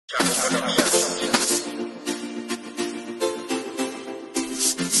guys,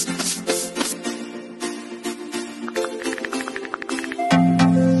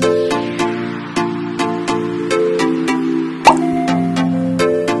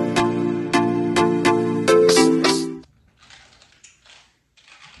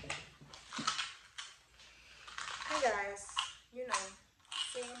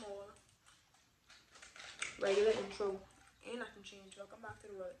 same old regular intro. Ain't nothing changed. Welcome back to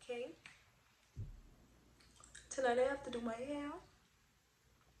the World King. Tonight I have to do my hair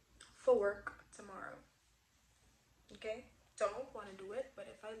for work tomorrow. Okay? Don't want to do it, but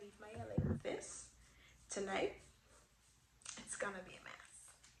if I leave my hair like this tonight, it's gonna be a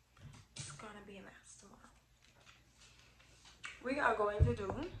mess. It's gonna be a mess tomorrow. We are going to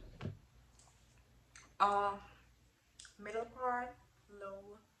do middle part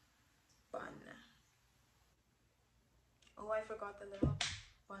low bun. Oh, I forgot the little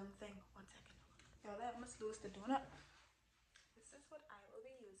bun thing. 1 second. Now let me lose the donut. This is what I will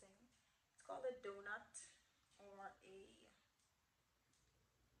be using. It's called a donut or a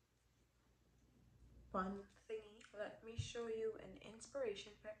bun thingy. Let me show you an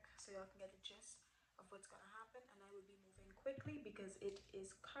inspiration pic so y'all can get the gist of what's gonna happen, and I will be moving quickly because it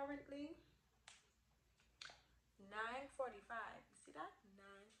is currently 9:45. You see that?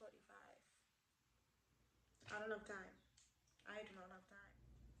 9:45. I don't have time. I do not have time.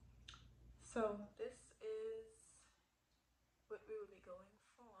 So this is what we will be going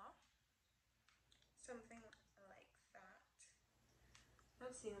for. Something like that.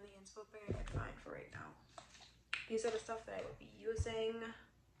 That's the only inspo thing I can find for right now. These are the stuff that I will be using.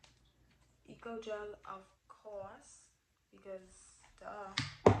 Eco gel, of course, because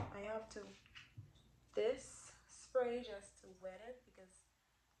I have to. This spray just to wet it because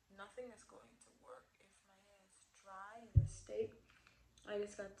nothing is going to work if my hair is dry in this state. I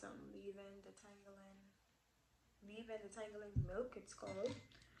just got some leave-in detangling milk, it's called,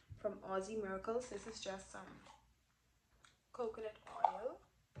 from Aussie Miracles. This is just some coconut oil.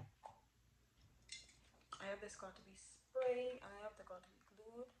 I have this got to be spray, and I have the got to be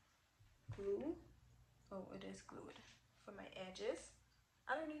glue. Oh, it is glued for my edges.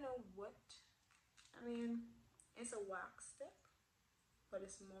 I don't even know what. I mean, it's a wax stick, but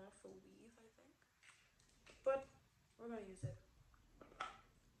it's more for weave, I think. But we're gonna use it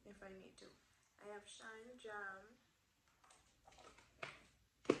if I need to. I have Shine Jam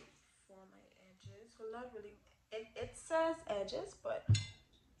for my edges. Well, not really. It says edges, but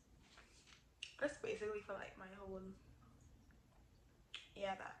that's basically for like my whole,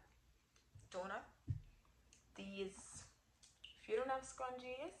 that donut. These, if you don't have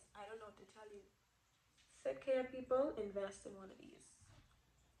scrunchies, I don't know what to tell you. Thick hair people, invest in one of these.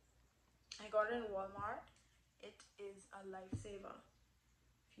 I got it in Walmart. It is a lifesaver.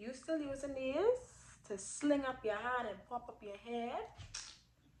 If you still using these to sling up your hand and pop up your head,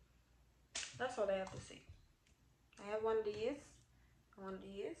 that's all I have to say. I have one of these and one of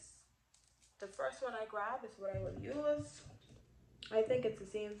these. The first one I grab is what I will use. I think it's the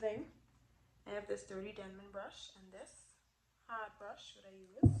same thing. I have this dirty Denman brush and this hard brush that I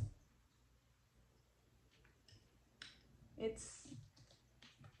use. It's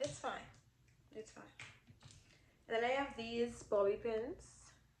fine. It's fine. And then I have these bobby pins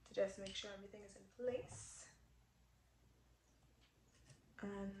to just make sure everything is in place.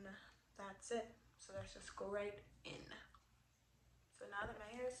 And that's it. So let's just go right in. So now that my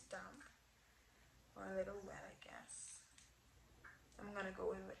hair is damp, or a little wet, I guess, I'm gonna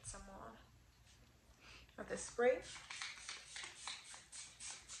go in with some more of the spray.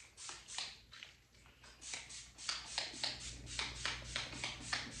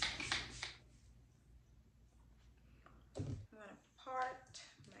 I'm gonna part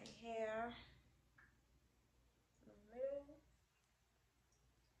my hair in the middle.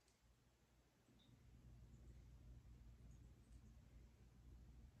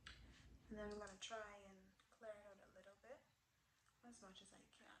 And then I'm gonna try and clear it out a little bit, as much as I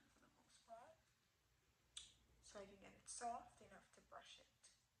can for the most part, so I can get it soft enough to brush it.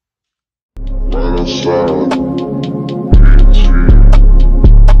 Right outside, PG,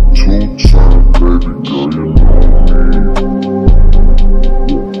 2-time, baby girl, you know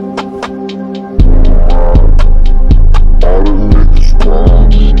all the niggas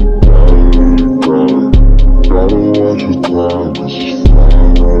want me, gotta watch your time, 'cause it's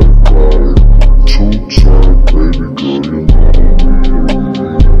flying right by. 2-time, baby girl, you know me.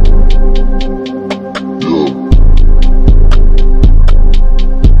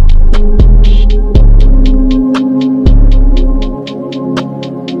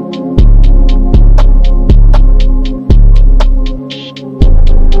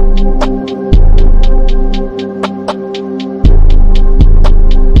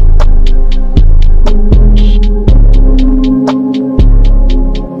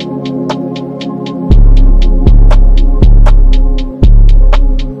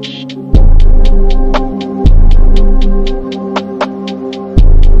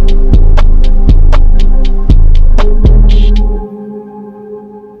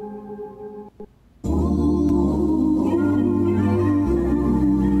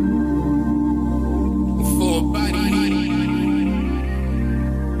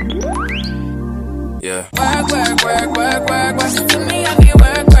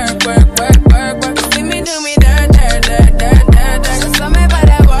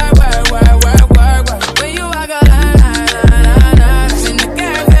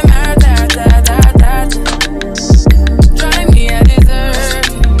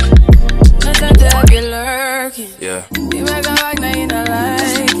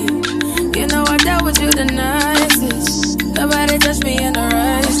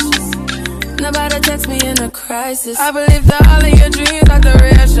 about to text me in a crisis. I believe that all of your dreams are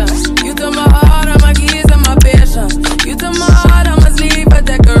durations. You took my heart, all my keys, and my patience. You took my heart, I must leave a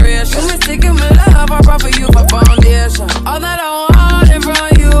decoration. You mistaken my love, I brought for you for foundation. All that I wanted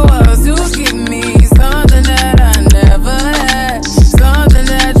from you was to give me something that I never had, something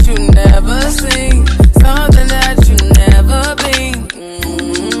that you never seen, something that you never been.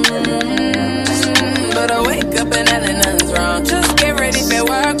 But I wake up and nothing's wrong. Just get ready for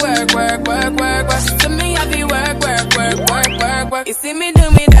work, work, work, work, work, work. To me, I be work, work, work, work, work, work. You see me do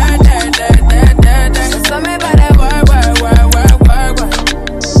me dirt, dirt, dirt, dirt, dirt, dirt. Tell me about that work, work, work, work, work, work.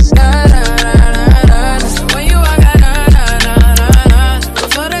 Da, da, da, da, da, da. When you walk out, da, da, da, da, da.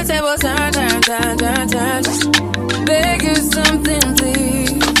 Before the table turn, turn, turn, turn, turn. Beg you something,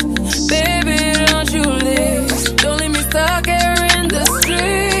 please. Baby, don't you leave. Don't leave me stuck here in the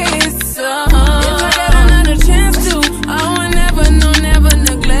streets. If I get another chance to, I will never, no, never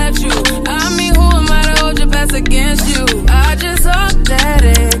neglect you. I mean, who am I to hold your best against you? I just hope that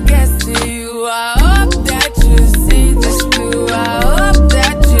it gets to you. I hope that you see this through. I hope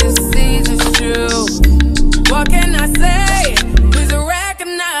that you see this true. What can I say? Please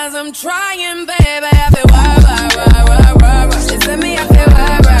recognize I'm trying, baby. I feel why. It's me, I feel why.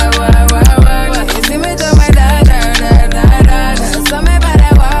 You see me do my da da da da da da. Tell me about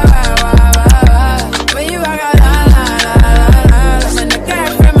that why. When you walk out, la la la la la. I'm in the car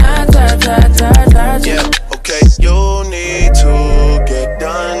from my touch. Yeah, okay, you need to get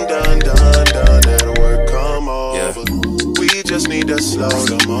done. That'll work, come over. We just need to slow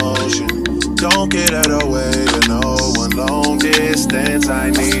the motion. Don't get out of the way to no one. Long distance,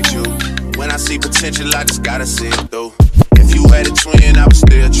 I need you. When I see potential, I just gotta see it through. If you had a twin, I would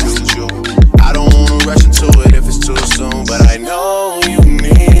still choose you. I don't wanna rush into it if it's too soon, but I know you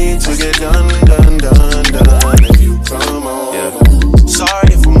need to get done. If you come on,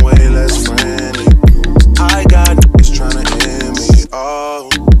 sorry if I'm way less friendly. I got niggas tryna end me. Oh,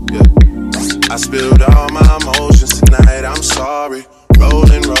 yeah. I spilled all my emotions tonight. I'm sorry.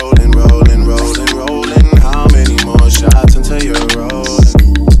 Rolling. How many more shots until you're rolling?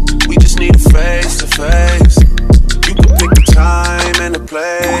 We just need a face to face. You can pick the time and the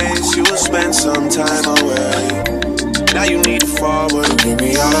place. You will spend some time away. Now you need to forward and give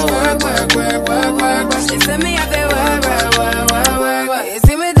me all the work. You see me, I feel work. You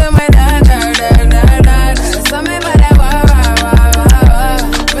see me do my da da da da da. Tell me about that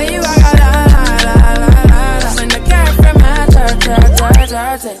work. When you walk out, la. I'm in the car from my touch.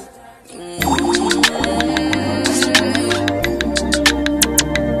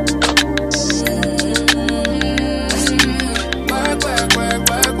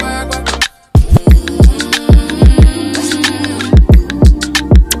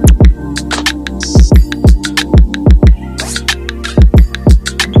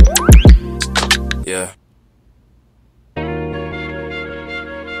 Yeah.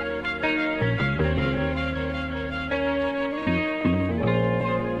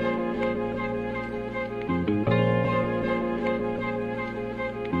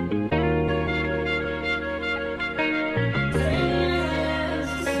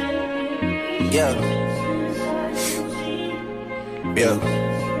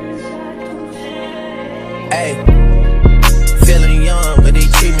 Hey, feeling young, but they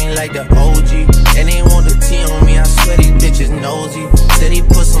treat me like the OG. And they want the T on me, I swear these bitches nosy. Said he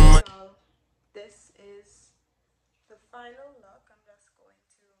put some money. This is the final look. I'm just going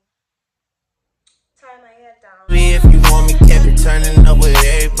to tie my hair down. If you want me, can't be turning up with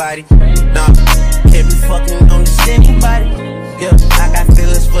everybody. Nah, can't be fucking on this anybody. Yeah, I got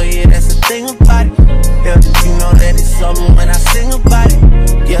feelings for you, that's the thing about it. Yeah, you know that it's something when I sing about it.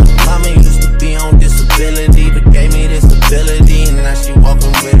 Yeah, mama used to be on disability, but gave me this ability. And now she walking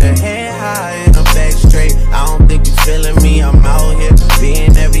with her head high and her back straight. I don't think you feeling me, I'm out here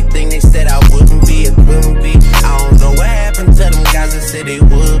being everything they said I wouldn't be, it couldn't be. I don't know what happened to them guys that said they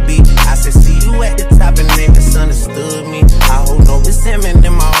would be. I said, see you at the top and they misunderstood me. I hold no resentment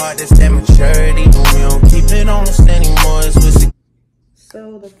in my heart, that's that maturity. And we don't keep it on us anymore, it's with it.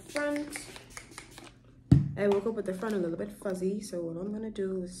 So the front, I woke up with the front a little bit fuzzy, so what I'm gonna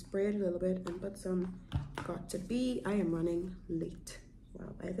do is spray it a little bit and put some Got2b. I am running late.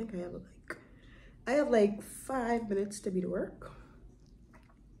 Wow, I think I have like 5 minutes to be to work,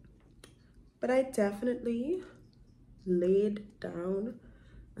 but I definitely laid down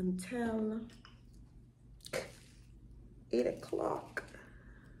until 8 o'clock.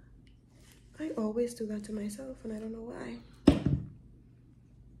 I always do that to myself and I don't know why.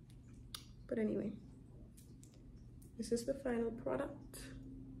 But anyway, this is the final product.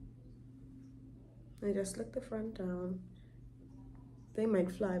 I just slick the front down. They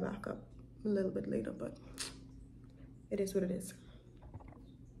might fly back up, a little bit later, but it is what it is.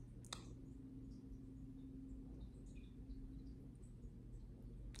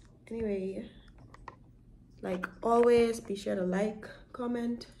 Anyway, like always, be sure to like,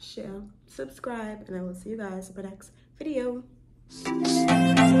 comment, share, subscribe, and I will see you guys in the next video.